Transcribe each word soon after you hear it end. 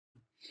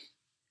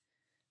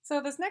So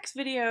this next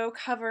video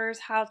covers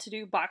how to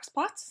do box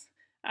plots.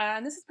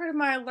 And this is part of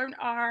my Learn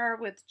R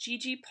with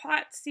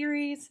Ggplot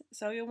series.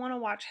 So you'll want to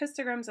watch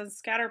histograms and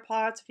scatter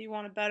plots if you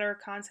want a better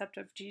concept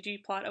of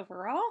Ggplot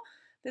overall.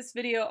 This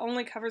video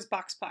only covers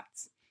box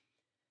plots.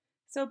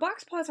 So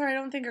box plots I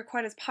don't think are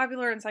quite as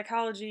popular in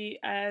psychology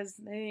as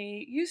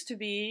they used to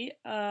be,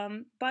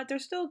 but they're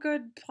still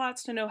good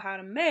plots to know how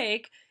to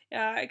make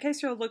in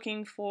case you're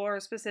looking for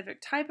a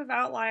specific type of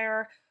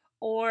outlier,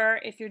 or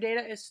if your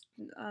data is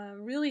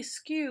really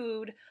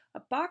skewed.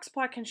 A box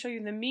plot can show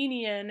you the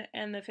median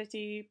and the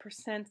 50%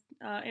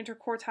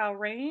 interquartile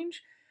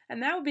range,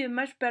 and that would be a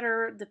much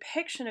better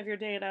depiction of your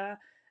data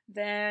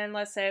than,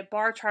 let's say, a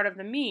bar chart of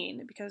the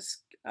mean, because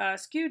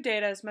skewed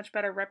data is much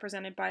better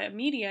represented by a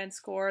median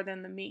score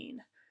than the mean.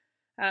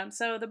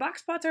 So the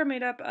box plots are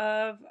made up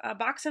of a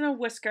box and a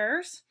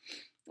whiskers.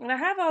 And I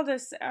have all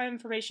this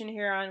information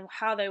here on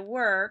how they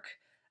work,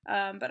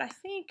 but I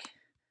think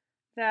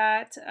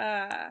that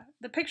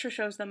the picture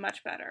shows them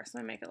much better. So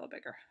let me make it a little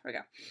bigger. There we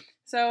go.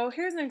 So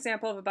here's an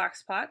example of a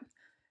box plot.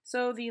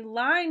 So the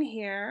line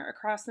here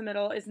across the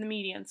middle is the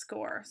median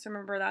score. So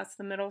remember, that's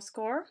the middle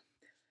score.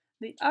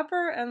 The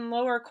upper and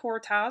lower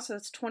quartiles, so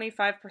it's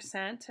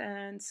 25%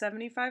 and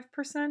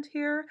 75%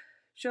 here,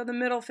 show the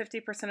middle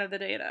 50% of the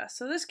data.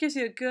 So this gives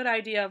you a good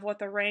idea of what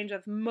the range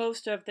of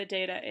most of the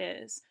data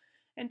is.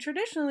 And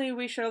traditionally,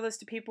 we show this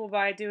to people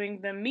by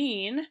doing the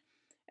mean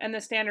and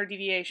the standard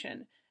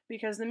deviation,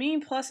 because the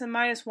mean plus and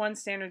minus 1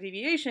 standard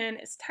deviation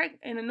is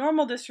in a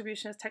normal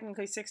distribution is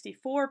technically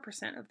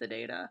 64% of the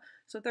data,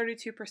 so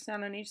 32%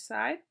 on each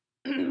side.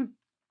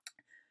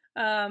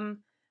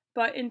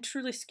 But in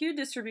truly skewed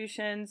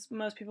distributions,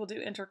 most people do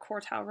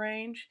interquartile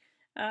range.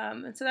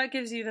 And so that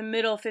gives you the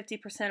middle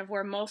 50% of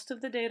where most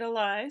of the data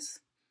lies.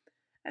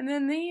 And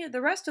then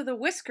the rest of the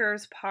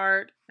whiskers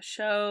part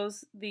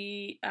shows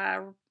the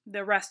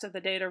rest of the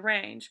data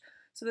range.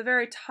 So the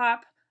very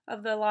top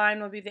of the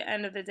line will be the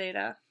end of the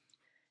data.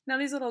 Now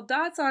these little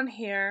dots on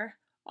here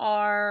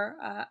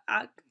are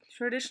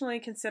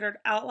traditionally considered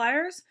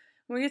outliers.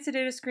 When we get to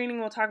data screening,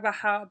 we'll talk about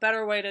how a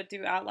better way to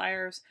do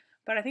outliers,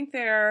 but I think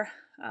they're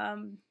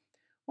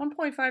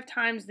 1.5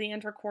 times the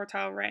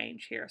interquartile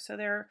range here. So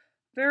they're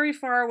very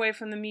far away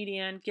from the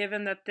median,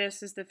 given that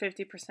this is the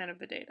 50% of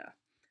the data.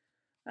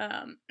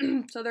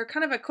 So they're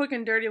kind of a quick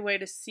and dirty way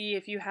to see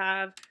if you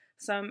have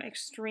some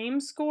extreme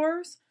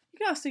scores.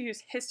 You can also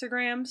use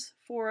histograms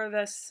for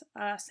this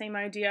same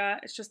idea.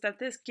 It's just that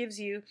this gives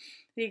you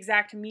the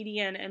exact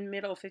median and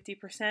middle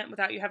 50%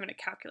 without you having to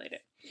calculate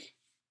it.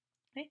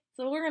 Okay,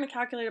 so we're going to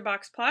calculate a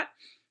box plot.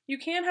 You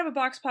can have a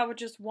box plot with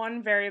just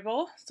one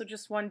variable, so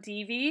just one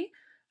dv,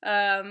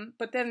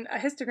 but then a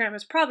histogram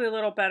is probably a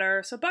little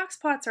better. So box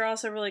plots are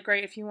also really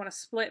great if you want to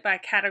split by a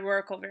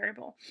categorical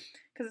variable,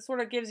 because it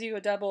sort of gives you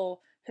a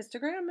double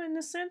histogram in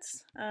a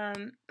sense.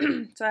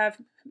 So I have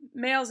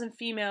males and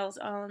females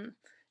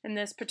in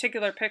this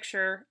particular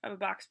picture of a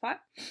box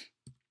plot.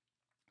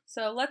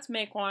 So let's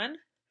make one.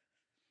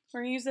 We're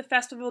going to use the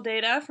festival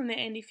data from the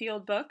Andy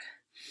Field book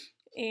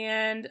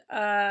and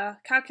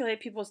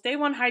calculate people's day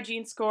one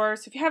hygiene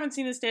scores. If you haven't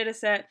seen this data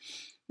set,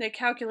 they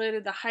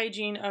calculated the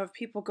hygiene of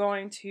people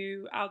going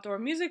to outdoor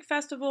music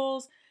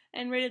festivals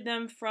and rated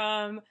them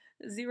from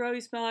 0,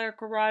 you smell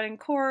like a rotting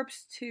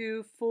corpse,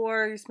 to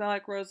 4, you smell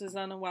like roses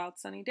on a wild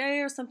sunny day,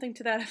 or something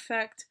to that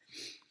effect.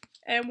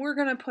 And we're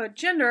going to put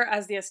gender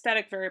as the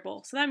aesthetic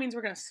variable. So that means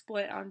we're going to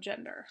split on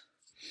gender.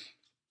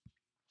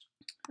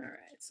 All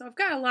right, so I've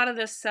got a lot of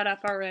this set up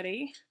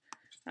already.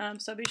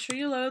 So be sure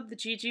you load the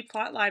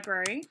Ggplot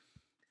library.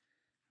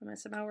 I'm going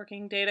to set my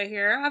working data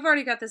here. I've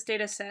already got this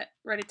data set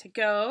ready to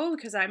go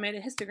because I made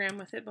a histogram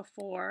with it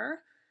before.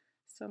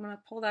 So I'm going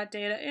to pull that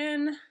data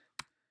in.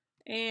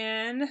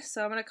 And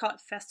so I'm going to call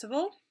it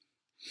festival.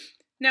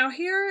 Now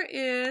here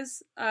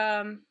is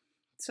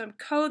some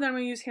code that I'm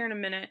going to use here in a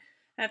minute.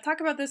 And I've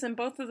talked about this in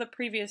both of the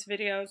previous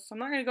videos, so I'm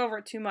not going to go over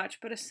it too much.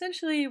 But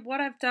essentially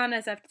what I've done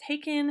is I've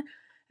taken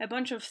a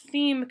bunch of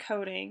theme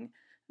coding.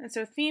 And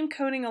so theme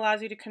coding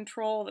allows you to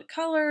control the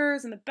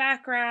colors and the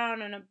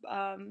background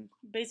and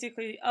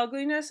basically the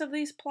ugliness of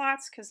these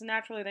plots, because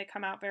naturally they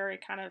come out very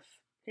kind of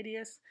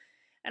hideous.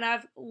 And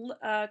I've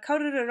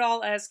coded it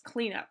all as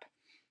cleanup.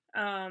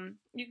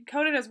 You can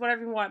code it as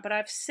whatever you want, but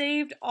I've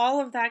saved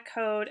all of that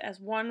code as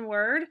one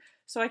word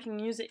so I can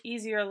use it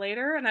easier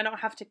later and I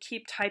don't have to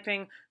keep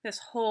typing this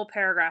whole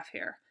paragraph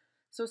here.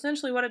 So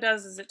essentially what it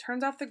does is it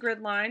turns off the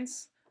grid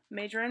lines,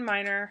 major and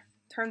minor,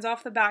 turns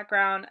off the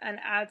background, and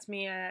adds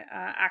me a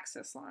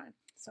axis line.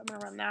 So I'm going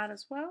to run that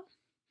as well.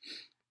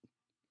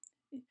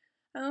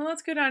 And then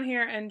let's go down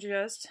here and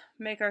just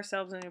make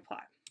ourselves a new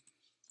plot.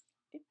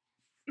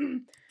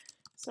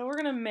 So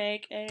we're going to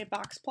make a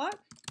box plot.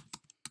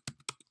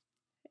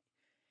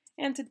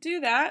 And to do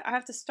that, I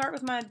have to start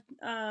with my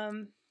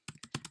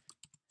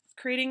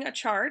creating a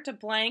chart, a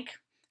blank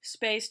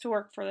space to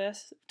work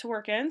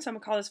in. So I'm going to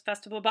call this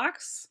festival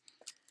box.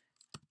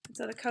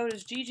 So the code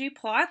is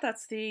Ggplot.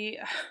 That's the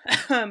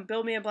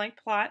build me a blank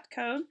plot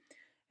code.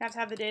 I have to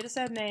have the data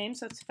set name,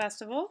 so it's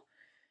festival.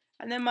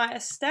 And then my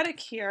aesthetic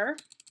here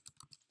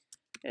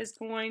is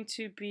going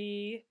to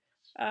be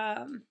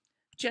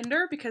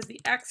gender, because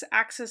the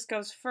x-axis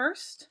goes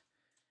first.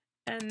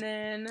 And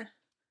then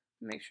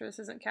make sure this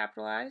isn't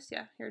capitalized.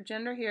 Yeah, here,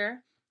 gender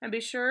here. And be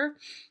sure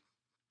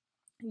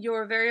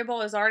your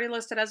variable is already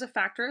listed as a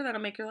factor.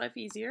 That'll make your life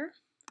easier.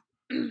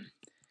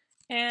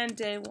 And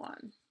day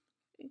 1.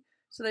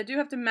 So they do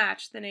have to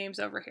match the names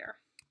over here.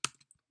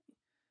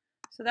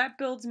 So that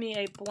builds me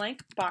a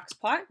blank box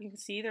plot. You can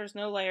see there's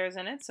no layers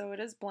in it, so it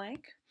is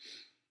blank.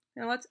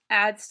 Now let's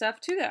add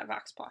stuff to that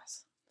box plot.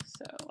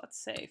 So let's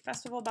say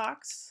festival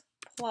box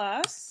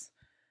plus.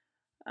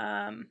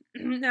 Now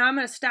I'm going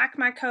to stack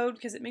my code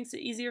because it makes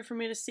it easier for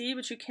me to see,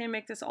 but you can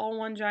make this all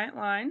one giant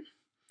line.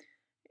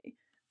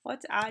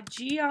 Let's add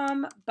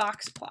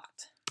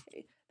Boxplot.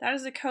 That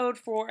is the code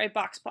for a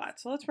box plot.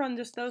 So let's run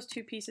just those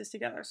two pieces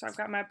together. So I've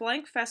got my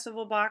blank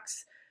festival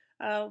box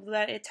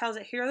that it tells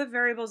it here are the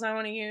variables I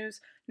want to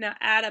use. Now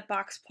add a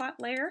box plot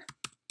layer.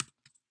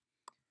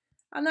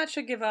 And that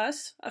should give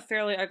us a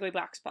fairly ugly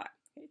box plot.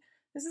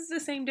 This is the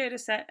same data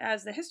set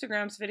as the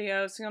histograms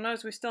video, so you'll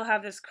notice we still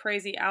have this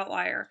crazy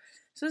outlier.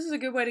 So this is a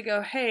good way to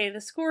go, hey,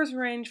 the scores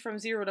range from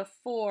 0 to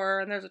 4,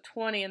 and there's a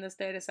 20 in this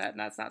data set, and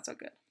that's not so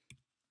good.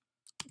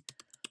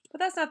 But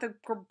that's not the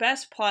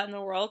best plot in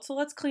the world, so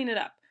let's clean it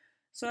up.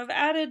 So I've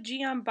added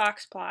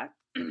Boxplot.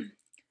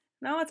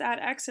 Now let's add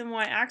X and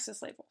Y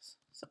axis labels.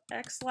 So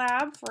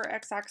XLab for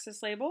X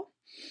axis label.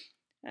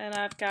 And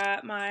I've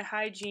got my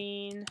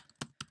hygiene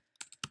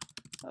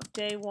of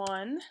day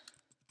 1.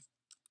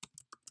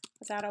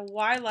 Let's add a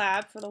Y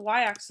lab for the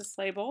Y axis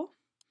label.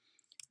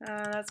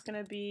 That's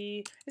going to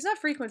be, it's not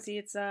frequency,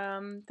 it's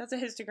that's a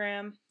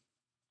histogram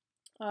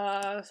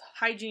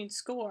hygiene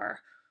score,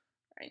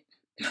 right?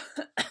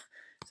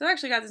 So I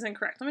actually got this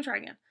incorrect. Let me try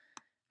again.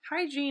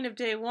 Hygiene of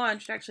day 1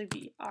 should actually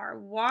be our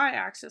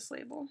y-axis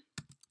label,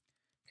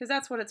 because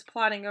that's what it's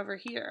plotting over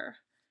here.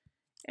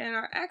 And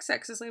our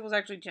x-axis label is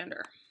actually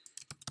gender.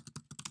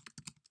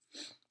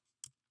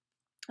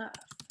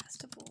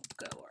 Festival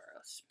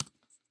goers.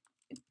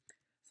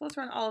 So let's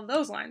run all of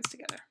those lines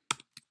together.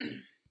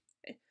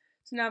 Okay.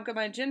 So now I've got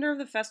my gender of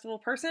the festival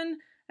person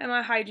and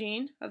my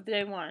hygiene of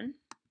day 1.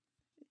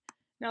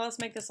 Now let's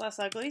make this less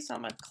ugly, so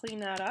I'm going to clean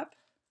that up.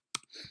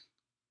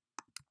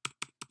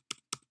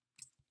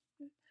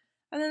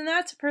 And then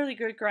that's a pretty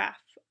good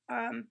graph.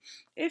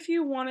 If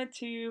you wanted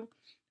to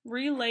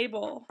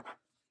relabel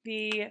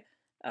the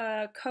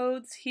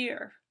codes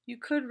here, you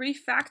could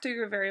refactor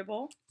your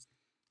variable,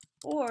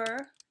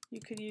 or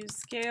you could use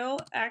scale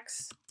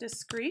x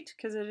discrete,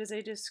 because it is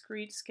a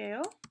discrete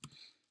scale.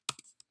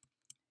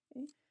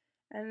 Okay.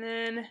 And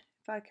then,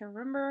 if I can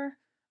remember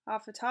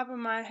off the top of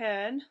my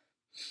head,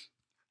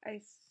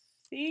 I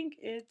think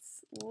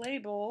it's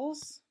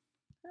labels.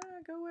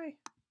 Go away.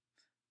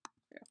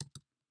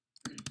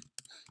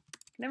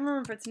 Never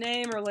remember if it's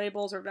name or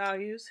labels or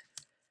values.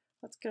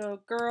 Let's go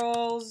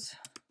girls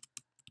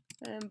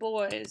and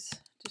boys.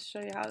 Just show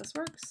you how this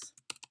works.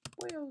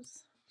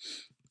 Boyos.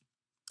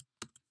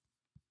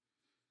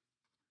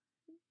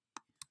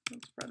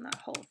 Let's run that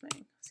whole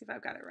thing. See if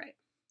I've got it right.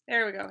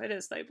 There we go. It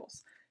is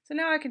labels. So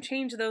now I can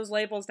change those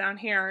labels down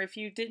here if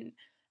you didn't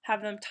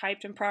have them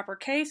typed in proper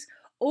case,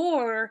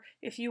 or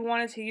if you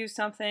wanted to use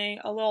something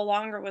a little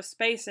longer with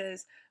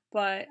spaces,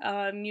 but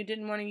you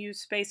didn't want to use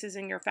spaces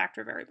in your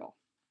factor variable.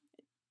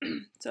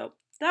 So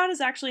that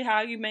is actually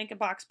how you make a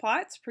box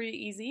plot. It's pretty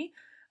easy.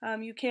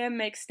 You can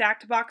make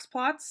stacked box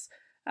plots.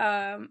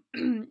 And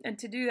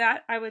to do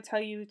that, I would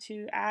tell you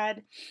to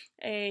add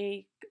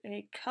a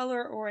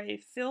color or a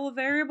fill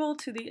variable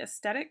to the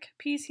aesthetic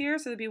piece here.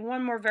 So there'd be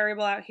one more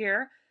variable out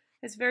here.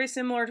 It's very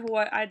similar to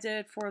what I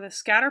did for the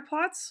scatter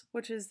plots,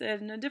 which is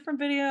in a different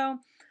video.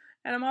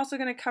 And I'm also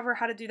going to cover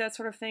how to do that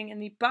sort of thing in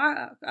the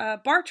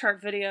bar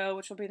chart video,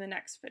 which will be the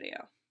next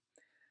video.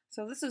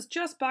 So this is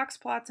just box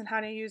plots and how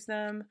to use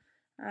them.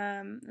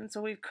 And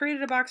so we've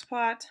created a box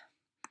plot,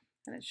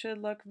 and it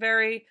should look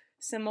very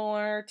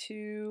similar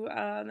to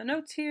the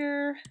notes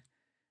here.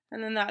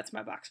 And then that's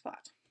my box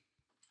plot.